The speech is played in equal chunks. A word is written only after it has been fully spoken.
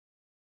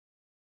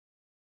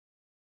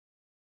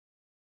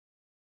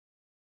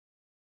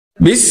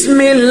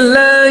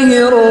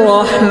বিসমিল্লাহির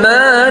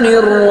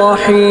রহমানির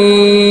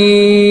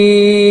রহিম।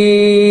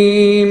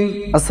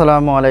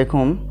 আসসালামু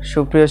আলাইকুম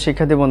সুপ্রিয়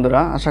শিক্ষার্থী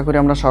বন্ধুরা, আশা করি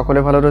আমরা সকলে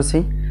ভালো রয়েছি।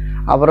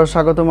 আবারও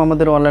স্বাগতম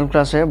আমাদের অনলাইন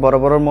ক্লাসে।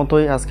 বরাবরের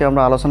মতোই আজকে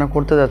আমরা আলোচনা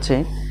করতে যাচ্ছি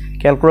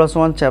ক্যালকুলাস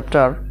 1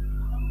 চ্যাপ্টার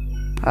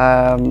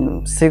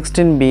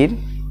 16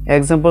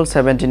 এক্সাম্পল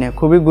 17-এ।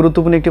 খুবই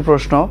গুরুত্বপূর্ণ একটি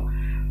প্রশ্ন,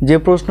 যে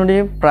প্রশ্নটি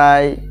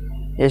প্রায়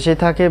এসে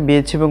থাকে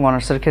বিএসসি এবং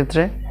অনার্সের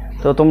ক্ষেত্রে।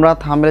 তো তোমরা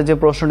থাম্বনেলে যে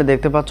প্রশ্নটি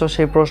দেখতে পাচ্ছ,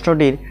 সেই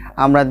প্রশ্নটির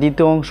আমরা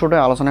দ্বিতীয় অংশটা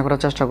আলোচনা করার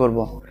চেষ্টা করব।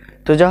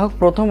 তো যাই হোক,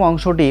 প্রথম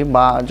অংশটি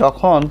বা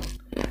যখন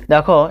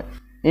দেখো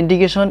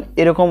ইন্টিগ্রেশন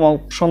এরকম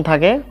অপশন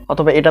থাকে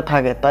অথবা এটা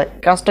থাকে, তাই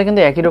কাজটা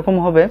কিন্তু একই রকম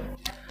হবে।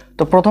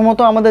 তো প্রথমত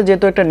আমাদের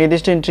যেহেতু একটা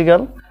নির্দিষ্ট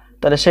ইন্টিগ্রাল,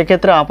 তাহলে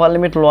সেক্ষেত্রে আপার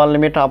লিমিট লোয়ার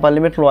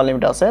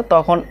লিমিট আছে,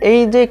 তখন এই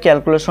যে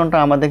ক্যালকুলেশনটা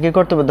আমাদের কী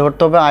করতে হবে,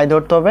 ধরতে হবে, আই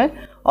ধরতে হবে,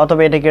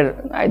 অথবা এটাকে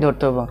আই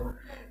ধরতে হবে।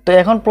 তো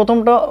এখন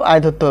প্রথমটা আই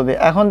ধরতে হবে।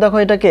 এখন দেখো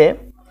এটাকে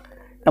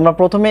আমরা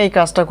প্রথমে এই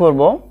কাজটা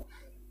করব।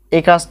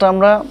 এই কাজটা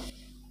আমরা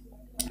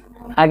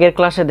আগের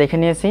ক্লাসে দেখে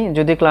নিয়েছি,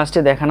 যদি ক্লাসটি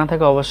দেখা না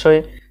থাকে অবশ্যই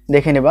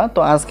দেখে নেবা। তো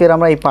আজকের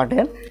আমরা এই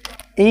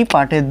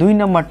পার্টে 2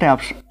 নম্বরটা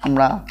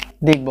আমরা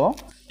দেখব।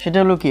 সেটা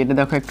হলো কি, এটা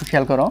দেখো একটু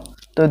খেয়াল করো।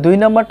 তো 2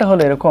 নম্বরটা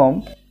হলো এরকম।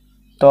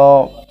 তো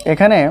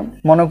এখানে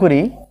মনে করি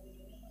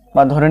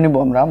বা ধরে নিব,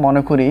 আমরা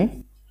মনে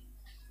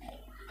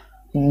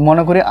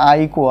করি আই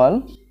ইকুয়াল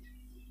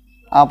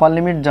আপার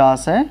লিমিট যা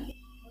আছে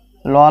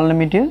লোয়ার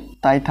লিমিটের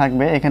তাই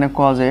থাকবে, এখানে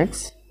cos x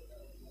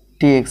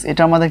dx।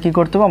 এটা আমাদের কি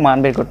করতে হবে, মান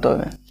বের করতে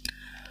হবে।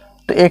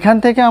 তো এখান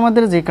থেকে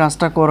আমাদের যে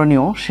কাজটা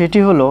করণীয় সেটি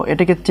হলো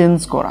এটাকে চেঞ্জ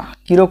করা।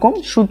 কীরকম?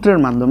 সূত্রের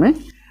মাধ্যমে।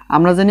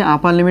 আমরা জানি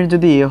আপার লিমিট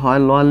যদি এ হয়,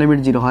 লোয়ার লিমিট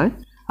 0 হয়,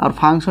 আর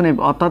ফাংশন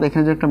অর্থাৎ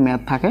এখানে যদি একটা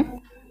ম্যাথ থাকে,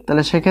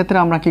 তাহলে সেক্ষেত্রে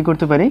আমরা কি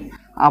করতে পারি,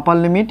 আপার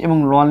লিমিট এবং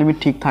লোয়ার লিমিট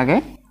ঠিক থাকে,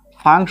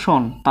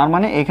 ফাংশন তার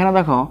মানে এখানে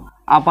দেখো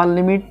আপার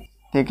লিমিট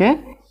থেকে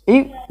এই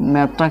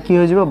ম্যাথটা কী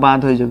হয়ে যাবে, বাদ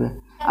হয়ে যাবে।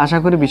 আশা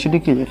করি বিষয়টি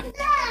ক্লিয়ার।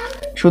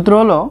 সূত্র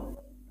হলো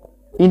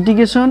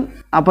ইন্টিগ্রেশন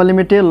আপার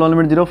লিমিটে lower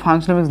limit 0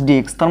 function x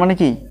dx। তার মানে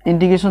কি,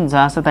 ইন্টিগ্রেশন যা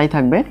আছে তাই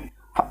থাকবে,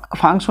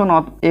 ফাংশন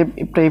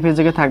এফ এর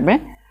জায়গায় থাকবে,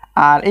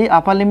 আর এই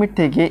আপার লিমিট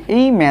থেকে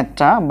এই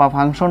ম্যাথটা বা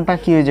ফাংশনটা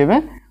কী হয়ে যাবে,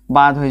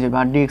 বাদ হয়ে যাবে,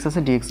 আর dx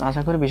আছে dx।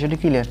 আশা করি বিষয়টি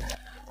ক্লিয়ার।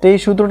 তো এই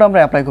সূত্রটা আমরা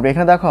অ্যাপ্লাই করবো।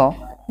 এখানে দেখো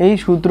এই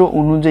সূত্র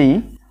অনুযায়ী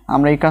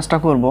আমরা এই কাজটা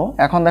করব।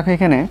 এখন দেখো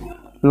এখানে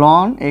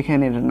লন,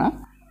 এখানে না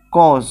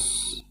কস,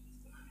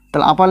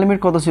 তাহলে আপার লিমিট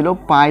কত ছিল,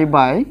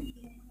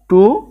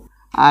 π/2,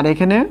 আর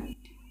এখানে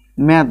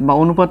ম্যাথ বা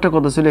অনুপাতটা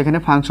কত ছিল, এখানে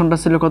ফাংশনটা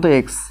ছিল কত,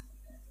 এক্স।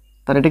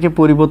 তার এটাকে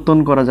পরিবর্তন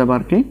করা যাবে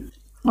আর কি,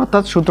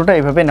 অর্থাৎ সূত্রটা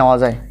এভাবে নেওয়া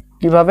যায়।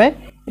 কিভাবে?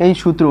 এই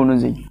সূত্র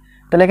অনুযায়ী।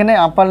 তাহলে এখানে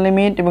আপার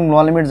লিমিট এবং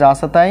লোয়ার লিমিট যা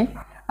আছে তাই,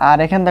 আর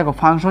এখানে দেখো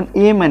ফাংশন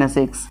a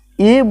 - x।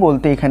 এ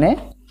বলতে এখানে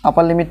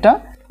আপার লিমিটটা,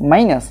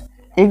 মাইনাস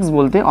এক্স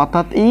বলতে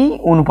অর্থাৎ এই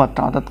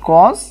অনুপাতটা, অর্থাৎ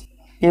cos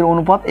এর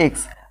অনুপাত x,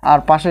 আর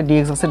পাশে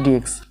dx আছে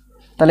dx।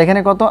 তাহলে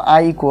এখানে কত,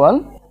 i ইকুয়াল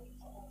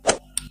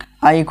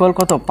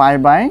কত,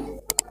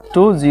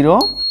 π/2 0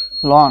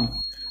 লন।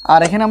 আর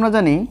এখানে আমরা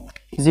জানি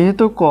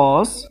যেহেতু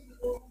cos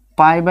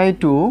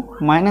π/2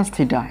 মাইনাস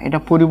থিটা, এটা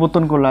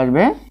পরিবর্তন করলে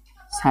আসবে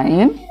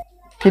সাইন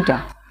থিটা।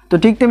 তো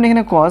ঠিক তেমনি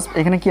এখানে cos,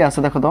 এখানে কি আছে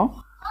দেখো তো,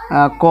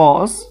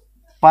 cos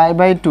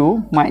π/2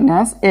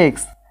 মাইনাস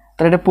এক্স,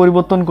 তাহলে এটা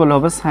পরিবর্তন করলে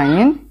হবে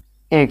সাইন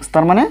এক্স।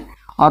 তার মানে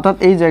অর্থাৎ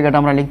এই জায়গাটা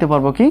আমরা লিখতে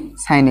পারবো কি,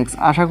 সাইন এক্স।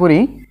 আশা করি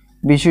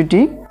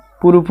বিষয়টি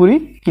পুরোপুরি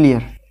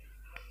ক্লিয়ার।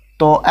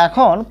 তো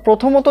এখন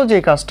প্রথমত যে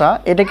কাজটা,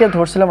 এটাকে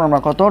ধরছিলাম আমরা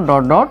কত,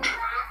 ডট ডট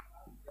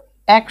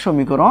 1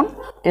 সমীকরণ,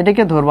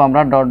 এটাকে ধরবো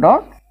আমরা ডট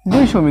ডট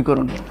 2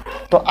 সমীকরণ।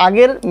 তো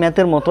আগের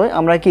ম্যাথের মতোই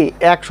আমরা কি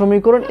 1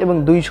 সমীকরণ এবং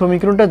 2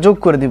 সমীকরণটা যোগ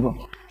করে দিব।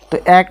 তো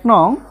 1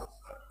 নং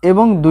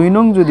এবং 2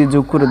 নং যদি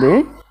যোগ করে দেয়,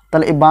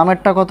 তাহলে এই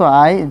বামেরটা কত,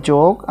 আই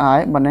যোগ আই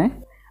মানে,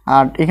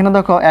 আর এখানে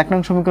দেখো 1 নং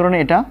সমীকরণে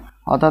এটা,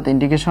 অর্থাৎ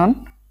integration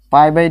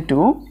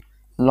π/2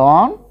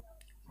 loan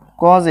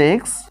cos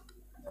x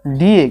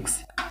dx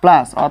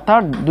plus,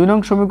 অর্থাৎ 2 নং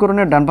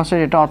সমীকরণের ডান পাশে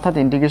এটা, অর্থাৎ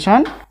ইন্টিগ্রেশন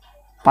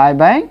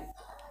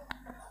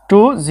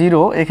π/2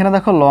 0, এখানে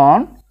দেখো লন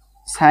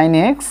সাইন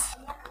এক্স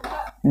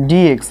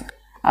dx।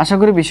 আশা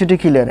করি বিষয়টি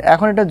ক্লিয়ার।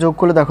 এখন এটা যোগ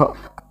করলে দেখো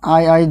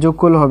আই যোগ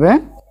করলে হবে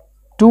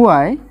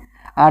 2i,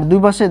 আর দুই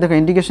পাশে দেখো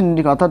ইন্টিগ্রেশন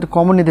অর্থাৎ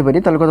কমন নিতে পারি,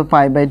 তাহলে কত,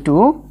 π/2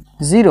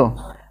 0।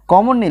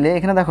 কমন নিলে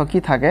এখানে দেখো কি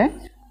থাকে,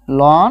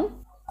 লন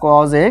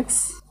cos x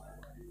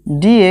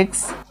dx,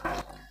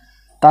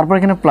 তারপর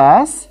এখানে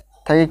প্লাস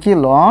থাকে কি,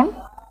 লন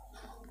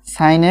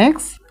সাইন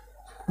এক্স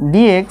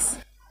dx।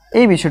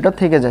 এই বিষয়টা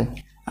থেকে যায়,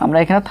 আমরা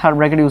এখানে থার্ড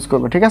ব্র্যাকেট ইউজ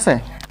করবো, ঠিক আছে।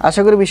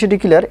 আশা করি বিষয়টি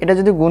ক্লিয়ার। এটা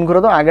যদি গুণ করে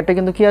দাও, আগেরটা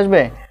কিন্তু কি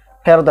আসবে,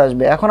 ফেরত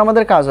আসবে। এখন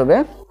আমাদের কাজ হবে,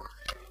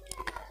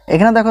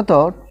 এখানে দেখো তো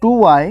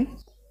 2y,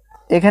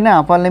 এখানে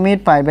আপার লিমিট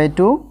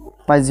π/2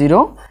 0,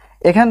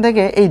 এখান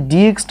থেকে এই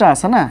dxটা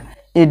আছে না,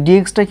 এই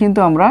dxটা কিন্তু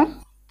আমরা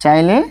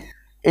চাইলে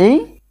এই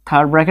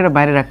থার্ড ব্র্যাকেটের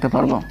বাইরে রাখতে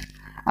পারবো।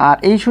 আর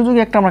এই সুযোগে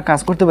একটা আমরা কাজ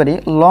করতে পারি,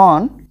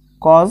 লন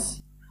cos,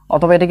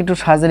 অথবা এটাকে একটু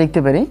সাজিয়ে লিখতে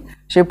পারি।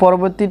 সেই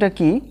পরবর্তীটা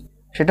কি,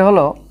 সেটা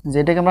হলো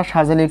যেটাকে আমরা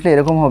সাজিয়ে লিখলে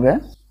এরকম হবে,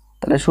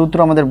 তাহলে সূত্র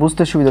আমাদের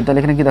বুঝতে সুবিধা। তাহলে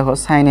এখানে কি দেখো,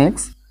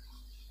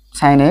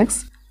 sine x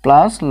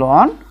plus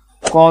loan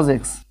cos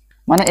x,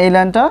 মানে এই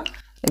লাইনটা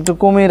একটু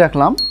কমিয়ে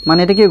রাখলাম, মানে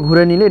এটাকে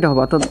ঘুরে নিলে এটা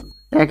হবে, অর্থাৎ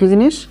একই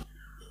জিনিস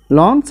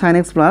loan sine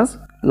x plus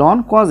loan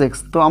cos x.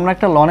 তো আমরা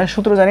একটা লনের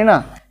সূত্র জানি না,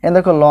 এখানে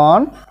দেখো লন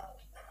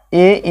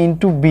এ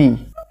ইন্টু বি,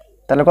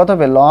 তাহলে কত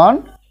হবে লন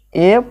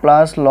এ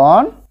প্লাস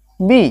লন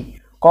বি।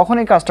 কখন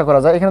এই কাজটা করা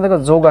যায়, এখানে দেখো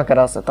যোগ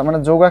আকারে আছে, তার মানে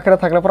যোগ আকারে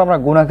থাকলে পর আমরা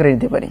গুণ আকারে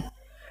নিতে পারি।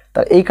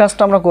 তার এই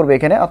কাজটা আমরা করবো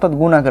এখানে, অর্থাৎ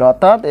গুণ আকারে,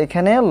 অর্থাৎ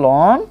এখানে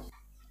লন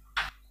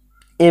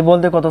এ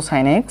বলতে কত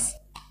সাইন এক্স,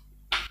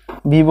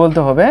 বি বলতে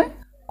হবে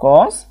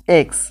কস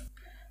এক্স।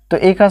 তো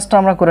এই কাজটা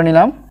আমরা করে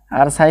নিলাম,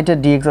 আর সাইডে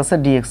ডিএক্স আছে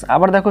ডিএক্স।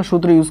 আবার দেখো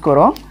সূত্র ইউজ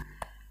করো,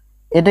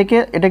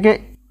 এটাকে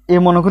এ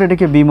মনে করো,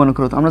 এটাকে বি মনে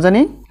করো। আমরা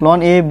জানি লন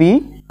এ বি,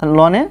 তাহলে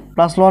লন এ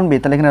প্লাস লন বি,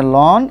 তাহলে এখানে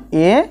লন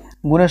এ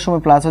গুণের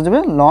সময় প্লাস হয়ে যাবে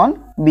লন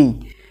বি।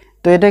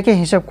 তো এটাকে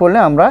হিসাব করলে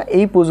আমরা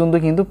এই পর্যন্ত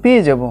কিন্তু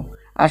পেয়ে যাব।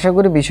 আশা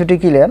করি বিষয়টি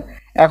ক্লিয়ার।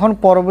 এখন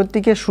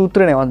পরবর্তীকে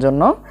সূত্রে নেওয়ার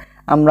জন্য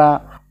আমরা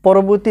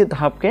পরবর্তী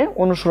ধাপকে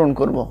অনুসরণ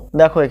করব।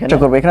 দেখো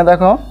এখানে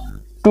দেখো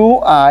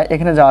 2i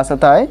এখানে যা আছে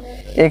তাই,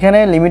 এখানে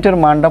লিমিটের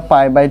মানটা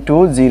π/2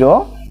 0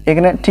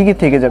 এখানে ঠিকই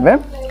থেকে যাবে।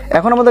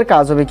 এখন আমাদের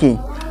কাজ হবে কি,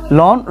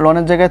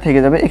 লনের জায়গায় থেকে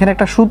যাবে। এখানে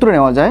একটা সূত্র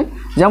নেওয়া যায়,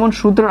 যেমন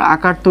সূত্রের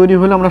আকার তৈরি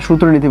হলে আমরা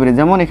সূত্র নিতে পারি।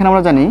 যেমন এখানে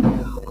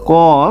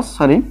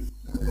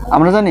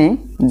আমরা জানি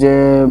যে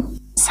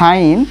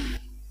সাইন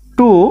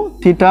 2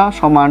 থিটা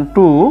সমান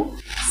 2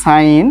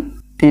 সাইন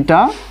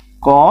থিটা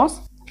কস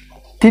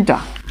থিটা।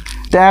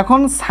 তো এখন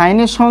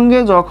সাইনের সঙ্গে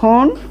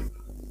যখন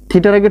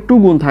থিটার আগে 2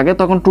 গুণ থাকে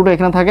তখন 2টা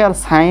এখানে থাকে, আর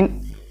সাইন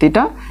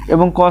থিটা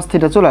এবং কস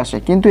থিটা চলে আসে।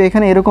 কিন্তু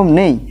এখানে এরকম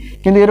নেই,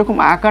 কিন্তু এরকম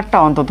আকারটা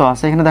অন্তত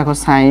আছে। এখানে দেখো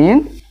সাইন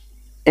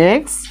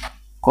এক্স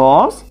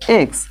কস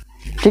এক্স,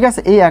 ঠিক আছে,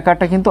 এই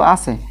আকারটা কিন্তু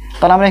আছে।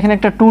 তাহলে আমরা এখানে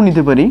একটা 2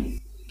 নিতে পারি,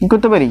 কী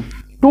করতে পারি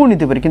 2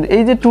 নিতে পারি। কিন্তু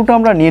এই যে 2টা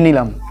আমরা নিয়ে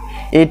নিলাম,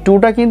 এই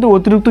 2টা কিন্তু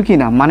অতিরিক্ত কি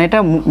না, মানে এটা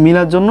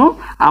মিলার জন্য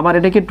আবার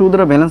এটাকে 2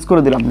 দ্বারা ব্যালেন্স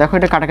করে দিলাম। দেখো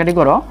এটা কাটাকাটি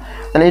করো,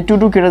 তাহলে এই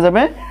 2 কেটে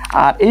যাবে।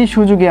 আর এই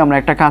সুযোগে আমরা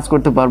একটা কাজ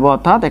করতে পারবো,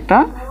 অর্থাৎ একটা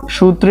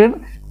সূত্রের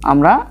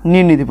আমরা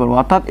নিয়ে নিতে পারবো,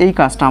 অর্থাৎ এই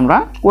কাজটা আমরা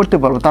করতে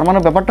পারবো। তার মানে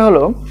ব্যাপারটা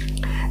হলো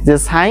যে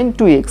সাইন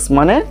 2x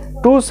মানে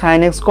 2 সাইন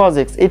এক্স কজ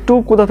এক্স, এই 2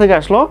 কোথা থেকে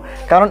আসলো,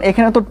 কারণ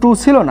এখানে তো 2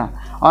 ছিল না,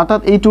 অর্থাৎ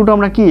এই 2টা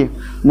আমরা কি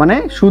মানে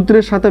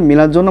সূত্রের সাথে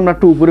মেলার জন্য আমরা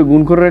 2 উপরে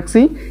গুণ করে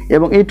রাখছি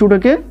এবং এই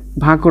 2টাকে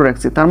ভাগ করে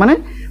রাখছি। তার মানে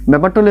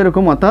ব্যাপারটা হলো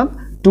এরকম, অর্থাৎ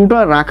 2টা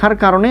রাখার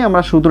কারণে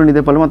আমরা সূত্র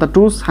নিতে পারলাম, অর্থাৎ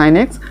 2 সাইন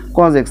এক্স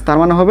কজ এক্স, তার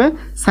মানে হবে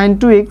সাইন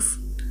 2x,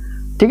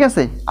 ঠিক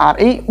আছে। আর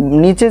এই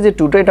নিচে যে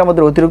 2টা এটা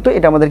আমাদের অতিরিক্ত,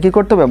 এটা আমাদের কি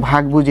করতে হবে,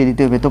 ভাগ বুঝিয়ে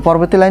দিতে হবে। তো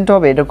পরবর্তী লাইনটা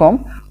হবে এরকম,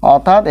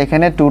 অর্থাৎ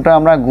এখানে 2টা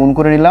আমরা গুণ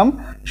করে নিলাম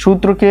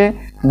সূত্রকে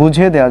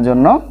বুঝিয়ে দেওয়ার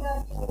জন্য,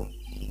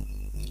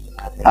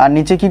 আর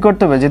নিচে কি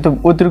করতে হবে, যেহেতু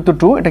অতিরিক্ত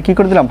 2 এটা কি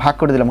করে দিলাম, ভাগ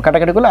করে দিলাম।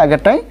 কাটাকাটি করলে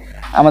আগেরটাই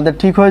আমাদের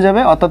ঠিক হয়ে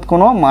যাবে, অর্থাৎ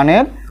কোনো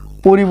মানের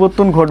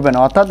পরিবর্তন ঘটবে না।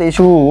 অর্থাৎ এই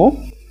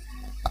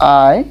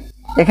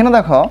এখানে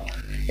দেখো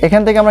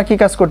এখান থেকে আমরা কি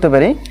কাজ করতে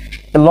পারি,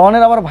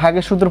 লনের আবার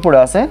ভাগের সূত্র পড়ে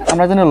আছে।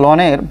 আমরা জানি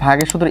লনের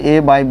ভাগের সূত্র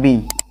a/b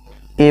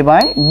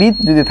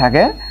যদি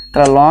থাকে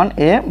তাহলে loan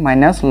a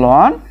minus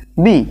loan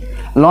b।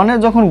 লনের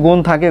যখন গুণ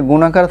থাকে,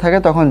 গুণ আকারে থাকে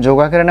তখন যোগ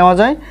আকারে নেওয়া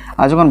যায়,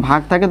 আর যখন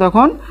ভাগ থাকে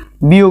তখন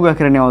বিয়োগ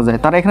আকারে নেওয়া যায়।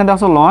 তার এখানে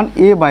দেখো লন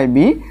a/b,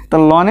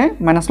 তাহলে loan a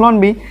minus loan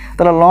b।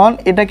 তাহলে লন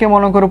এটাকে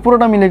মনে করো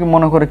পুরোটা মিলে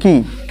মনে করো কি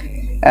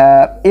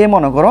a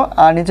মনে করো,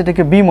 আর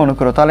নিচেটাকে b মনে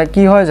করো, তাহলে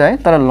কি হয়ে যায়,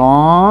 তাহলে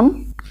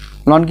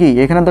লন কি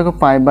এখানে দেখো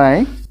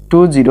π/2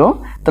 0,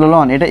 তাহলে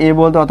লন এটা a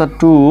বলতে অর্থাৎ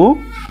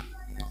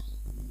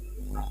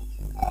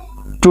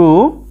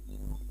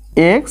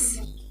 2x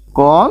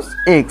cos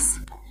x,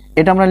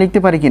 এটা আমরা লিখতে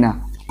পারি কিনা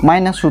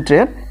মাইনাস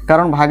সূত্রের,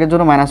 কারণ ভাগের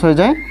জন্য মাইনাস হয়ে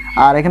যায়।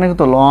 আর এখানে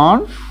কিন্তু লন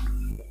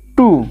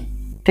 2,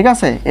 ঠিক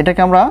আছে,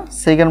 এটাকে আমরা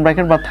সেকেন্ড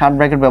ব্র্যাকেট বা থার্ড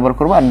ব্র্যাকেট ব্যবহার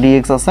করবো, আর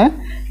dx আছে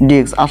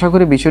dx। আশা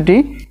করি বিষয়টি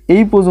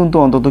এই পর্যন্ত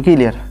অন্তত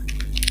ক্লিয়ার,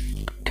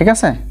 ঠিক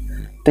আছে।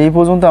 তো এই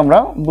পর্যন্ত আমরা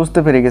বুঝতে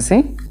পেরে গেছি,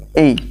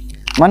 এই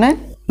মানে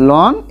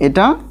লন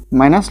এটা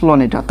মাইনাস লন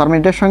এটা, তার মানে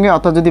এটার সঙ্গে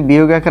অর্থাৎ যদি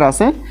বিয়োগ আকারে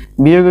আছে,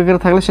 বিয়োগ আকারে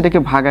থাকলে সেটাকে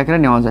ভাগ আকারে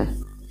নেওয়া যায়।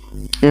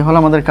 এই হলো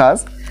আমাদের কাজ।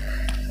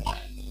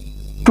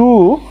 2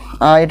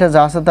 এটা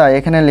যা আছে তাই,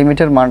 এখানে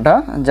লিমিটের মানটা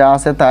যা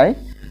আছে তাই।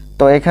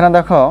 তো এখানে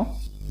দেখো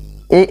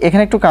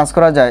এখানে একটু কাজ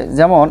করা যায়,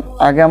 যেমন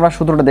আগে আমরা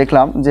সূত্রটা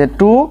দেখলাম যে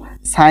 2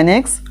 সাইন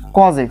এক্স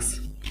কজ এক্স,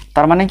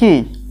 তার মানে কি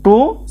 2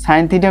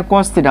 সাইন থিটা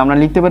কস থিটা, আমরা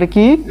লিখতে পারি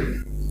কি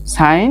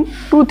সাইন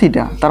 2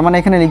 থিটা। তার মানে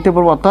এখানে লিখতে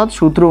পারবো, অর্থাৎ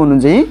সূত্র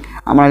অনুযায়ী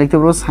আমরা লিখতে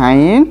পারবো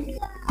সাইন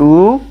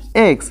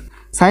 2x।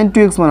 সাইন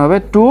 2x মানে হবে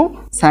 2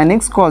 সাইন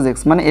এক্স কজ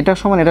এক্স, মানে এটার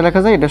সমান এটা লেখা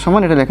যায়, এটার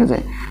সমান এটা লেখা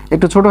যায়,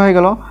 একটু ছোট হয়ে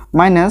গেল,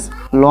 মাইনাস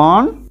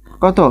লন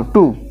কত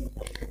 2।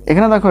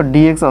 এখানে দেখো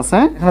dx আছে,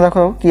 এখানে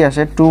দেখো কি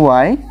আসে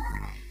 2y,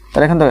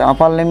 তাহলে এখানে দেখো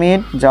আপার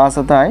লিমিট যা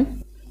আছে তাই,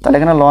 তাহলে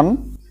এখানে লন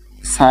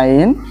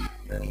সাইন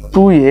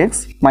 2x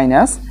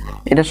মাইনাস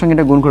এটার সঙ্গে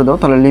এটা গুণ করে দাও,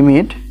 তাহলে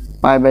লিমিট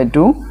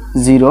π/2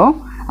 0,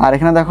 আর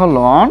এখানে দেখো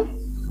লন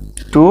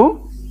 2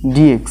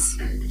 dx,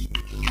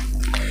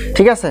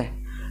 ঠিক আছে।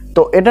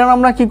 তো এটা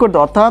আমরা কি করতে,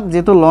 অর্থাৎ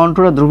যেহেতু লন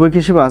 2টা ধ্রুবক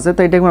হিসেবে আছে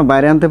তাই এটাকে আমরা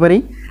বাইরে আনতে পারি।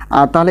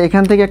 আর তাহলে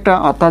এখান থেকে একটা,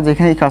 অর্থাৎ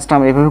যেখানে এই কাজটা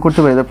আমরা এভাবে করতে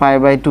পারি,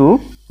 π/2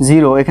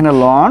 0 এখানে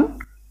লন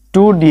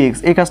 2 dx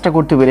এই কাজটা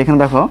করতে পারি। এখানে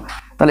দেখো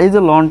তাহলে এই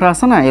যে লনটা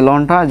আছে না, এই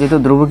লনটা যেহেতু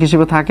ধ্রুবক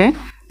হিসেবে থাকে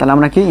তাহলে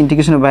আমরা কি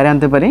ইন্টিগ্রেশনের বাইরে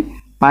আনতে পারি,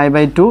 পাই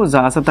বাই টু যা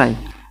আছে তাই।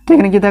 তো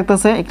এখানে কি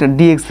থাকতেছে, একটা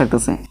ডিএক্স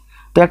থাকতেছে।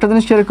 তো একটা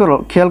জিনিস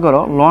খেয়াল করো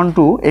লন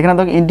টু, এখানে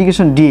দেখো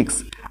ইন্টিগ্রেশন ডিএক্স,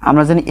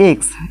 আমরা জানি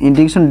এক্স,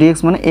 ইন্টিগ্রেশন ডিএক্স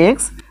মানে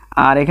এক্স,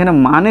 আর এখানে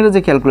মানের যে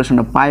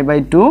ক্যালকুলেশনটা পাই বাই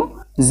টু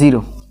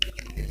 0,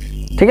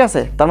 ঠিক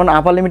আছে। তার মানে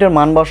আপার লিমিটের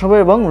মান বসাবো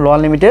এবং লোয়ার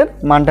লিমিটের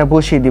মানটা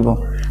বসিয়ে দিব।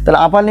 তাহলে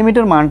আপার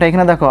লিমিটের মানটা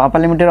এখানে দেখো, আপার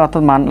লিমিটের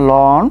অর্থাৎ মান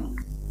লন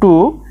টু,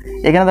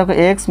 এখানে দেখো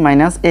এক্স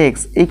মাইনাস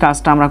এক্স, এই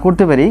কাজটা আমরা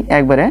করতে পারি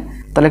একবারে।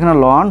 তাহলে এখানে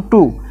লন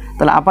টু,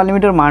 তাহলে আপার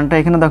লিমিটের মানটা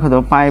এখানে দেখো তো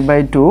পাই বাই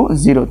টু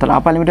 0, তাহলে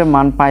আপার লিমিটের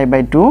মান pi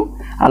by two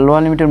R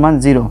lower লিমিটের মান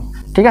 0,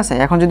 ঠিক আছে।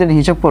 এখন যদি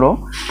হিসাব করো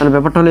তাহলে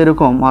ব্যাপারটা হলো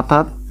এরকম,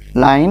 অর্থাৎ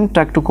লাইনটা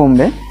একটু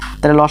কমবে।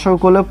 তাহলে লসাগু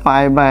করলে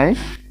পাই বাই,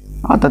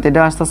 অর্থাৎ এটা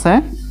আসতেছে,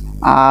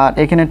 আর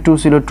এখানে 2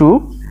 ছিল 2,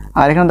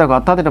 আর এখানে দেখো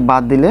অর্থাৎ এটা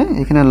বাদ দিলে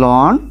এখানে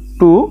লন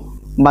 2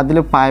 বাদ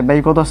দিলে পাই বাই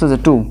কত আসছে যে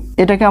 2,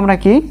 এটাকে আমরা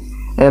কি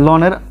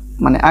লনের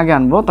মানে আগে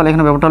আনবো। তাহলে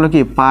এখানে ব্যাপারটা হলো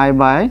কি পাই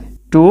বাই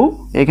 2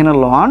 এখানে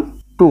লন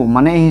 2,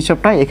 মানে এই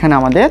হিসাবটা এখানে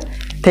আমাদের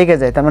থেকে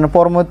যায়। তার মানে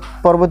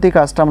পরবর্তী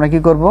কাজটা আমরা কি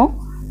করব,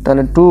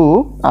 তাহলে 2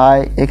 আর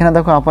এখানে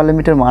দেখো আপার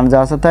লিমিটের মান যা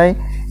আছে তাই,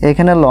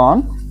 এখানে loan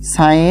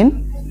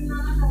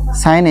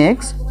sine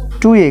x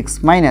 2x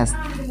minus,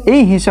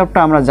 এই হিসাবটা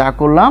আমরা যা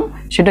করলাম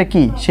সেটা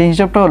কি, সেই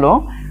হিসাবটা হলো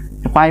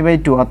পাই বাই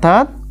টু,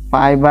 অর্থাৎ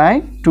পাই বাই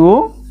টু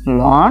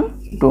লন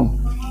 2,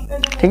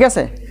 ঠিক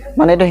আছে।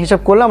 মানে এটা হিসাব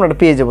করলে আমরা এটা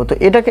পেয়ে যাবো। তো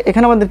এটাকে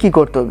এখানে আমাদের কি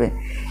করতে হবে,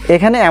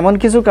 এখানে এমন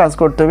কিছু কাজ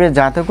করতে হবে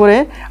যাতে করে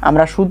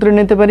আমরা সূত্রে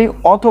নিতে পারি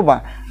অথবা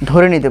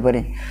ধরে নিতে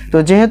পারি। তো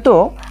যেহেতু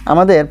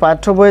আমাদের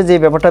পাঠ্য বইয়ে যে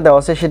ব্যাপারটা দেওয়া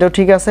আছে সেটাও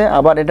ঠিক আছে,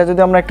 আবার এটা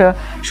যদি আমরা একটা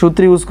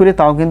সূত্র ইউজ করি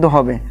তাও কিন্তু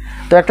হবে।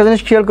 তো একটা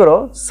জিনিস খেয়াল করো,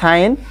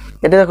 সাইন,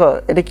 এটা দেখো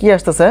এটা কি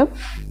আসতেছে,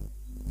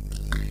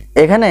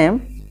 এখানে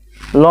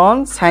loan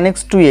sine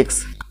x 2x,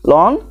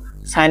 loan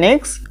sine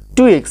x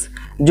 2x,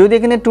 যদি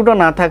এখানে 2টা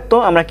না থাকতো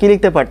আমরা কি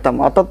লিখতে পারতাম,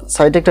 অর্থাৎ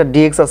সাইডে একটা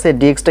ডিএক্স আছে,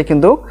 ডিএক্সটা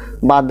কিন্তু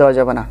বাদ দেওয়া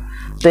যাবে না।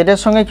 তো এটার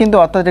সঙ্গে কিন্তু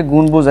অর্থাৎ এটা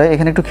গুণ বোঝায়,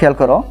 এখানে একটু খেয়াল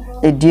করো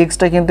এই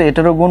ডিএক্সটা কিন্তু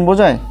এটারও গুণ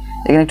বোঝায়,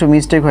 এখানে একটু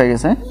মিস্টেক হয়ে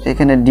গেছে,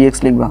 এখানে ডিএক্স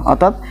লিখবা,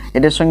 অর্থাৎ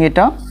এটার সঙ্গে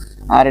এটা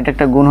আর এটা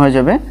একটা গুণ হয়ে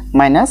যাবে,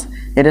 মাইনাস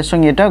এটার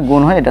সঙ্গে এটা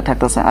গুণ হয়ে এটা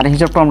থাকতেছে। আর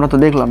হিসাবটা আমরা তো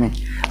দেখলামই,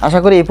 আশা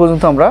করি এই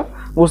পর্যন্ত আমরা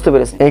বুঝতে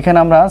পেরেছি। এখানে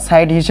আমরা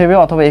সাইড হিসেবে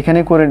অথবা এখানে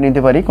করে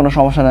নিতে পারি, কোনো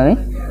সমস্যা নেই।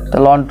 তো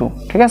লন 2,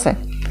 ঠিক আছে।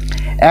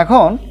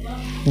 এখন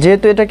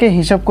যেহেতু এটাকে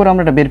হিসাব করে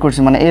আমরা এটা বের করছি,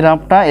 মানে এই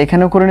রাফটা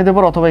এখানেও করে নিতে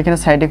পারো অথবা এখানে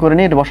সাইডে করে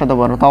নিয়ে এটা বসাতে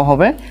পারো, তাও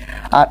হবে।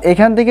 আর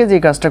এখান থেকে যে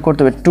কাজটা করতে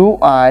হবে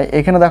 2i,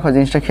 এখানে দেখো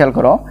জিনিসটা খেয়াল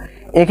করো,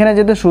 এখানে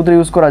যেহেতু সূত্র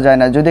ইউজ করা যায়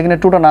না, যদি এখানে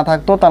 2টা না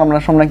থাকতো তাহলে আমরা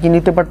সামনে কি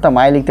নিতে পারতাম,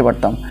 i লিখতে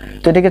পারতাম।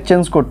 তো এটাকে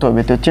চেঞ্জ করতে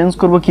হবে। তো চেঞ্জ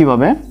করবো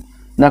কীভাবে,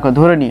 দেখো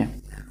ধরে নিয়ে,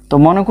 তো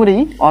মনে করি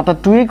অর্থাৎ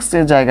 2x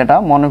এর জায়গাটা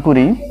মনে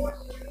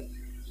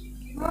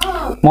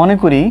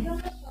করি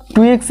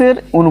 2x এর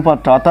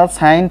অনুপাতটা, অর্থাৎ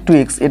সাইন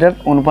 2x এটার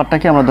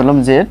অনুপাতটাকে আমরা ধরলাম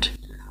z,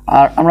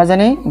 আর আমরা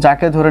জানি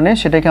যাকে ধরে নেই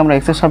সেটাকে আমরা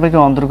x এর সাপেক্ষে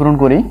অন্তর্গ্রহণ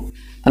করি,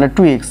 তাহলে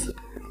 2x,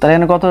 তাহলে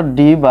এখানে কত d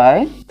by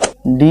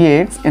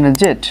dx N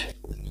z,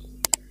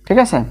 ঠিক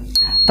আছে।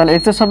 তাহলে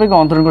x এর সাপেক্ষে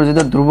অন্তরণ করে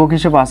যদি ধ্রুবক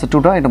হিসেবে আছে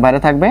 2টা, এটা বাইরে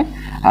থাকবে,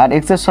 আর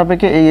x এর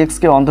সাপেক্ষে এই x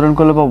কে অন্তরণ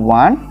করলে পাবো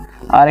 1,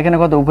 আর এখানে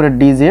কত উপরে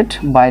dz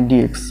বাই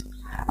dx,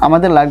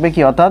 আমাদের লাগবে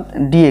কি, অর্থাৎ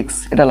dx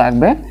এটা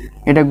লাগবে,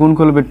 এটা গুণ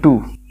করবে 2,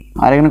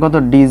 আর এখানে কত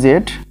dz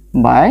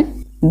বাই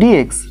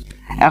dx।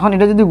 এখন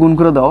এটা যদি গুণ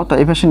করে দাও তো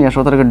এই পাশে নিয়ে আসো,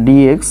 তাহলে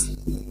dx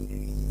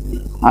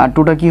আর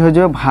 2টা কি হয়ে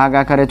যাবে, ভাগ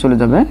আকারে চলে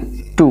যাবে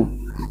 2।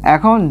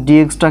 এখন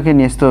dxটাকে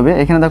নিয়ে আসতে হবে,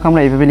 এখানে দেখো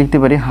আমরা এইভাবে লিখতে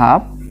পারি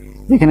হাফ,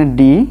 এখানে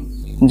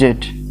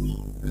dz।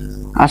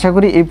 আশা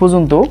করি এই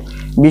পর্যন্ত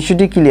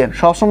বিষয়টি ক্লিয়ার।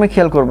 সবসময়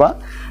খেয়াল করবা,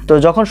 তো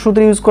যখন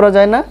সূত্র ইউজ করা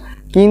যায় না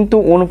কিন্তু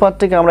অনুপাত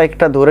থেকে আমরা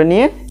একটা ধরে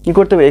নিয়ে কি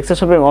করতে হবে, এক্সের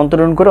সাপেক্ষে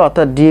অন্তরণ করে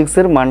অর্থাৎ ডিএক্স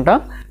এর মানটা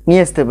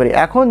নিয়ে আসতে পারি।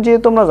 এখন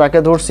যেহেতু আমরা যাকে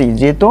ধরছি,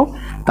 যেহেতু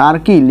তার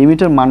কি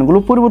লিমিটের মানগুলো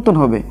পরিবর্তন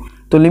হবে,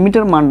 তো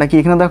লিমিটের মানটা কি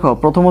এখানে দেখো,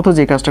 প্রথমত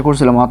যে কাজটা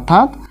করছিলাম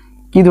অর্থাৎ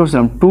কি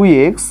ধরছিলাম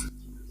 2x,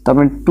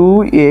 তারপরে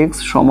 2x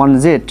সমান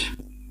z,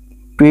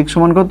 2x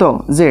সমান কত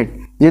z,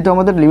 যেহেতু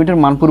আমাদের লিমিটের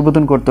মান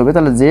পরিবর্তন করতে হবে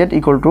তাহলে z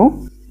ইকুয়াল টু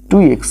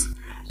 2x।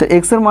 তো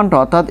x এর মানটা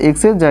অর্থাৎ x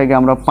এর জায়গায়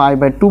আমরা পাই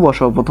বাই 2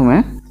 বসাবো প্রথমে,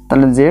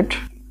 তাহলে z,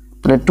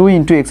 তাহলে 2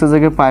 ইন্টু x এর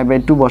জায়গায় পাই বাই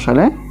 2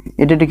 বসালে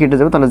এটা কেটে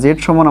যাবে, তাহলে z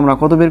সমান আমরা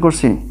কত বের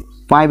করছি,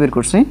 পাই বের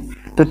করছি।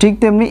 তো ঠিক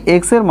তেমনি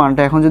x এর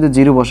মানটা এখন যদি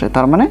 0 বসে,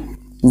 তার মানে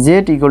z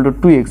ইকুয়াল টু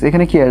 2x,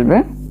 এখানে কি আসবে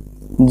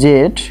z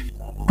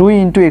 2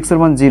 ইন্টু x এর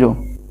মান 0,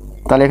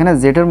 তাহলে এখানে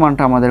z এর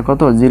মানটা আমাদের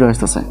কত 0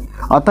 আসতেছে।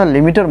 অর্থাৎ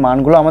লিমিটের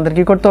মানগুলো আমাদের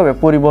কি করতে হবে,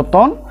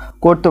 পরিবর্তন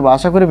করতে হবে।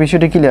 আশা করি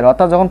বিষয়টি ক্লিয়ার।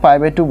 অর্থাৎ যখন পাই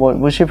বাই 2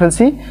 বসিয়ে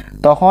ফেলছি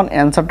তখন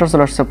অ্যান্সারটা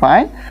চলে আসছে পাই,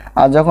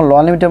 আর যখন ল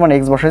লিমিটের মান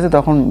x বসাইছি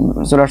তখন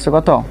চলে আসছে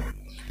কত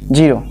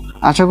 0।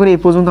 আশা করি এই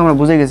পর্যন্ত আমরা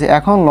বুঝে গেছি।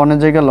 এখন লনের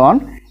জায়গায় লন,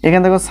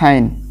 এখানে দেখো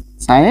সাইন,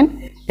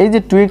 এই যে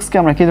 2x কে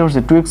আমরা কি ধরছি,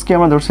 2x কে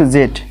আমরা ধরছি z,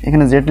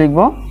 এখানে z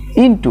লিখবো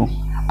ইনটু,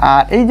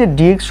 আর এই যে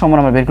dx সমান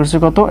আমরা বের করছি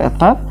কত,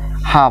 অর্থাৎ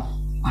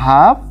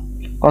হাফ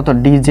কত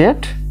dz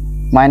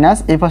মাইনাস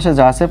এই পাশে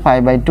যা আছে পাই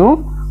বাই 2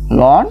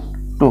 লন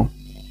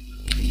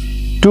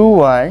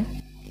 2y।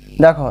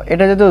 দেখো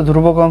এটা যেহেতু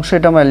ধ্রুবক অংশ,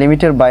 এটা আমরা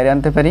লিমিটের বাইরে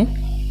আনতে পারি,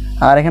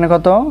 আর এখানে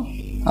কত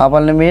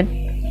আপার লিমিট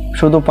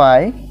শুধু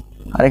পাই,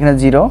 আর এখানে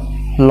 0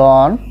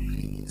 লন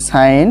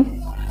সাইন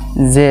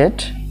z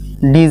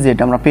dz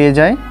আমরা পেয়ে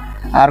যাই।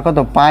 আর কত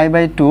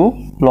π/2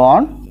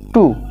 ln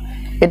 2,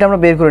 এটা আমরা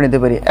বের করে নিতে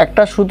পারি।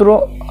 একটা সূত্র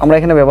আমরা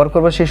এখানে ব্যবহার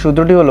করব, সেই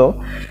সূত্রটি হলো,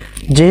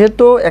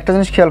 যেহেতু একটা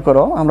জিনিস খেয়াল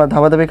করো, আমরা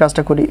ধাপে ধাপে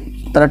কাজটা করি,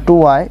 তাহলে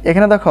 2y,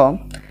 এখানে দেখো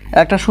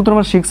একটা সূত্র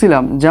আমরা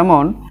শিখছিলাম,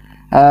 যেমন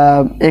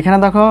এখানে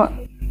দেখো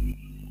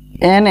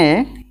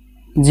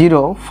na0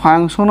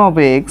 function of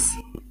x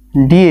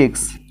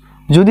dx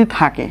যদি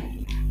থাকে,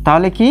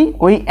 তাহলে কি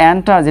ওই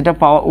nটা যেটা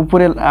পাওয়া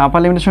উপরে আপার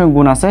লিমিটের সঙ্গে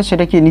গুণ আছে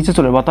সেটা কি নিচে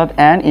চলে যাবে, অর্থাৎ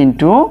n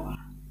into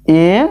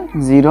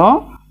a0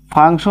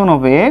 function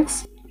of x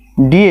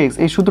dx,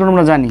 এই সূত্র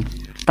আমরা জানি।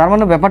 তার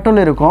মানে ব্যাপারটা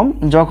হলো এরকম,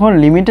 যখন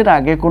লিমিটের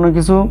আগে কোনো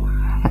কিছু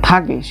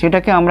থাকে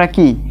সেটাকে আমরা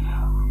কি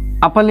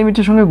আপার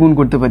লিমিটের সঙ্গে গুণ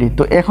করতে পারি।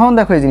 তো এখন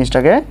দেখো এই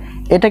জিনিসটাকে,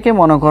 এটাকে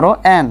মনে করো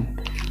n,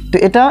 তো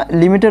এটা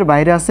লিমিটের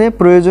বাইরে আছে,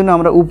 প্রয়োজনে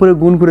আমরা উপরে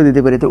গুণ করে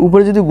দিতে পারি। তো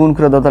উপরে যদি গুণ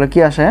করে দাও তাহলে কি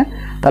আসে,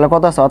 তাহলে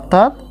কত আছে,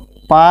 অর্থাৎ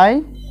পাই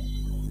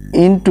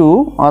ইন্টু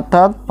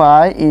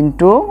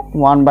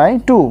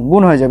 1/2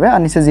 গুণ হয়ে যাবে, আর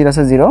নিচে 0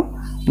 আছে 0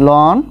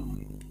 লন,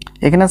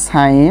 এখানে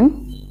সাইন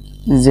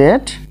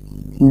জেড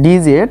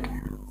ডিজেড,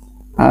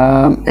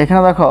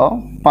 এখানে দেখো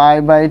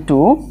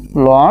π/2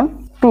 ln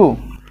 2।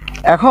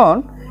 এখন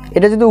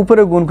এটা যদি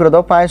উপরে গুণ করে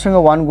দাও, পায়ের সঙ্গে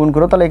 1 গুণ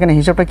করো, তাহলে এখানে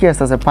হিসাবটা কি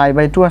আসতেছে,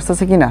 π/2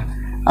 আসতেছে কি না।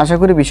 আশা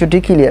করি বিষয়টি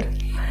ক্লিয়ার।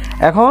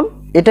 এখন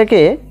এটাকে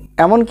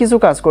এমন কিছু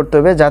কাজ করতে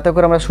হবে যাতে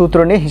করে আমরা সূত্র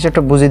নিয়ে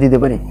হিসাবটা বুঝে দিতে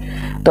পারি।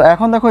 তো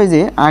এখন দেখো এই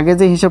যে আগে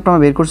যে হিসাবটা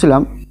আমরা বের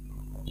করছিলাম,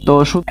 তো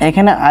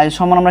এখানে আই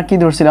সমান আমরা কি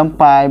ধরছিলাম,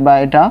 পাই, বা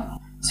এটা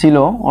ছিল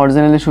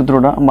অরিজিনালি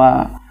সূত্রটা বা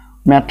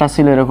ম্যাথটা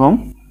ছিল এরকম।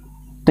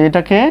 তো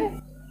এটাকে,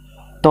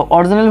 তো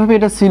অরিজিনালভাবে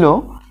এটা ছিল,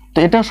 তো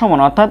এটা সমান,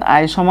 অর্থাৎ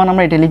আই সমান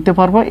আমরা এটা লিখতে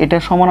পারবো, এটা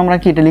সমান আমরা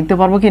কি এটা লিখতে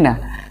পারবো কি না।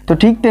 তো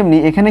ঠিক তেমনি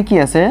এখানে কি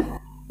আছে,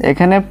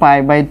 এখানে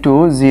π/2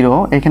 0,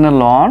 এখানে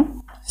লন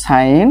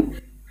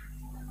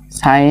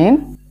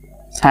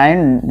সাইন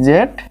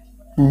জেড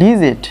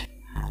ডিজেড,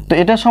 তো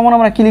এটা সমান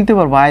আমরা কি লিখতে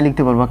পারবো, আই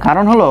লিখতে পারবো।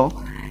 কারণ হলো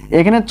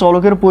এখানে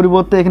চলকের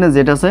পরিবর্তে এখানে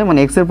জেড আছে, মানে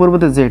এক্স এর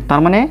পরিবর্তে জেড,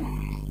 তার মানে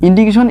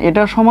ইন্ডিকেশন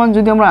এটার সমান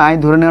যদি আমরা আই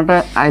ধরে নেওয়াটা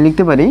আই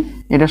লিখতে পারি,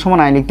 এটার সমান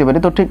আই লিখতে পারি,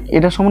 তো ঠিক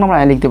এটার সমান আমরা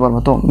আই লিখতে পারবো।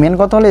 তো মেন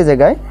কথা হলো এই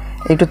জায়গায়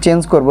একটু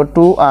চেঞ্জ করব,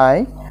 2i,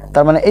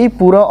 তার মানে এই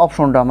পুরো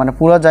অপশনটা, মানে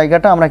পুরো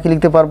জায়গাটা আমরা কি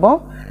লিখতে পারবো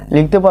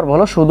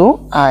হলো শুধু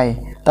আই।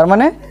 তার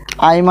মানে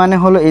আই মানে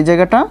হলো এই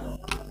জায়গাটা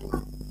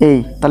এই,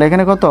 তাহলে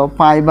এখানে কত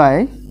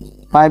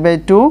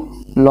π/2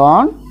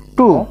 ln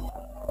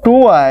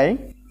 2i,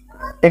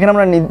 এখানে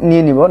আমরা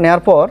নিয়ে নিব।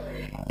 নেওয়ার পর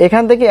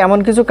এখান থেকে এমন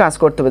কিছু কাজ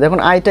করতে হবে, দেখুন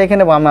আইটা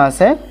এখানে বামে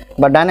আছে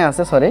বা ডানে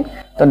আছে, সরি,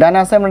 তো ডানে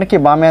আছে, আমরা কি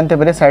বামে আনতে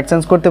পারি, সাইড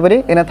চেঞ্জ করতে পারি।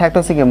 এখানে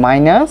থাকতেছে কি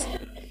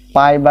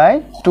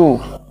 -π/2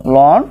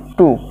 ln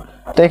 2,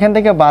 তো এখান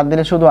থেকে বাদ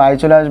দিলে শুধু আই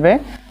চলে আসবে,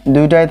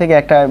 দুইটাই থেকে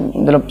একটা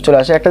চলে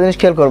আসে। একটা জিনিস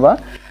খেয়াল করবা,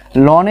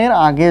 লনের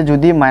আগে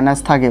যদি মাইনাস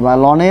থাকে বা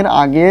লনের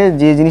আগে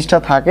যে জিনিসটা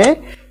থাকে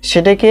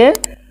সেটাকে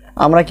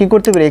আমরা কি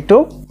করতে পারি, একটু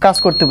কাজ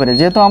করতে পারি।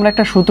 যেহেতু আমরা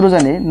একটা সূত্র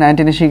জানি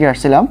 19-এ শিখে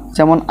আসছিলাম,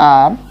 যেমন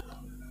আর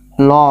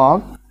log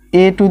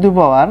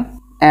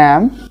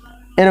a⁴m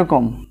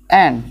এরকম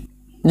n,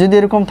 যদি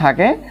এরকম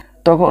থাকে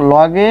তখন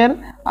লগের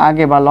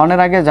আগে বা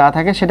লনের আগে যা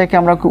থাকে সেটাকে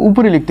আমরা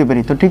উপরে লিখতে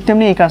পারি। তো ঠিক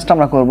তেমনি এই কাজটা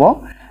আমরা করব।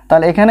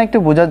 তাহলে এখানে একটু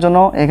বোঝার জন্য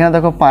এখানে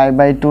দেখো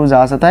π/2 যা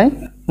আছে তাই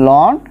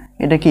লন,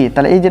 এটা কি,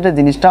 তাহলে এই যেটা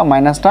জিনিসটা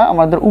মাইনাসটা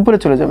আমাদের উপরে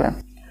চলে যাবে,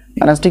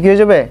 মাইনাসটা কি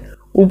হয়ে যাবে,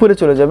 উপরে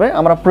চলে যাবে।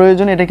 আমরা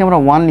প্রয়োজনে এটাকে আমরা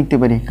 1 লিখতে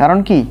পারি, কারণ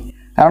কি,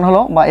 কারণ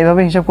হলো বা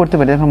এভাবে হিসাব করতে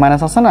পারি, দেখুন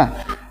মাইনাস আছে না,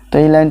 তো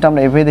এই লাইনটা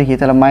আমরা এভাবে দেখি,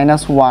 তাহলে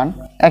 -1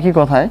 একই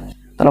কথায়,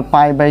 তাহলে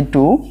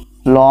π/2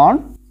 ln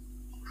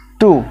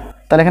 2,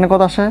 তাহলে এখানে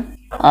কত আসে,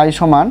 আই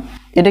সমান,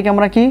 এটাকে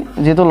আমরা কি,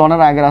 যেহেতু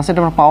লনের আগের আছে এটা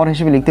আমরা পাওয়ার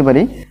হিসেবে লিখতে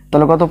পারি,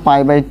 তাহলে কত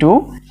π/2,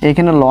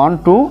 এখানে ln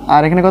 2,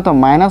 আর এখানে কত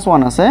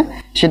 -1 আছে,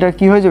 সেটা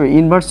কি হয়ে যাবে,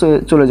 ইনভার্স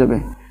চলে যাবে।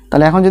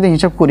 তাহলে এখন যদি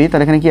হিসাব করি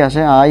তাহলে এখানে কি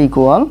আসে, i =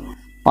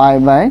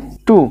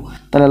 π/2,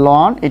 তাহলে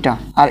ln এটা,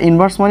 আর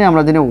ইনভার্স মানে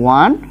আমরা জানি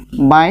 1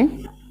 বাই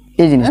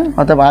এই জিনিস,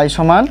 অর্থাৎ i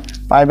সমান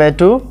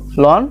π/2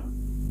 ln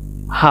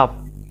 ½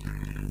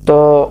 তো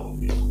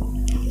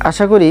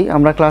আশা করি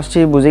আমরা ক্লাসটি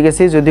বুঝে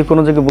গেছি। যদি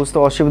কোনো জায়গায় বুঝতে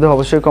অসুবিধা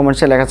অবশ্যই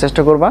কমেন্টসে লেখার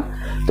চেষ্টা করবা।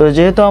 তো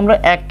যেহেতু আমরা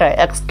একটা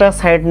এক্সট্রা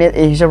সাইড নিয়ে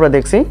এই হিসাবটা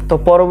দেখছি, তো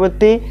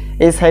পরবর্তী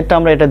এই সাইডটা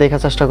আমরা এটা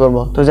দেখার চেষ্টা করব।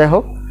 তো যাই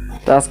হোক,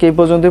 তো আজকে এই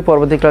পর্যন্তই,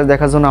 পরবর্তী ক্লাস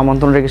দেখার জন্য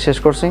আমন্ত্রণ রেখে শেষ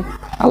করছি।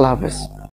 আল্লাহ হাফেজ।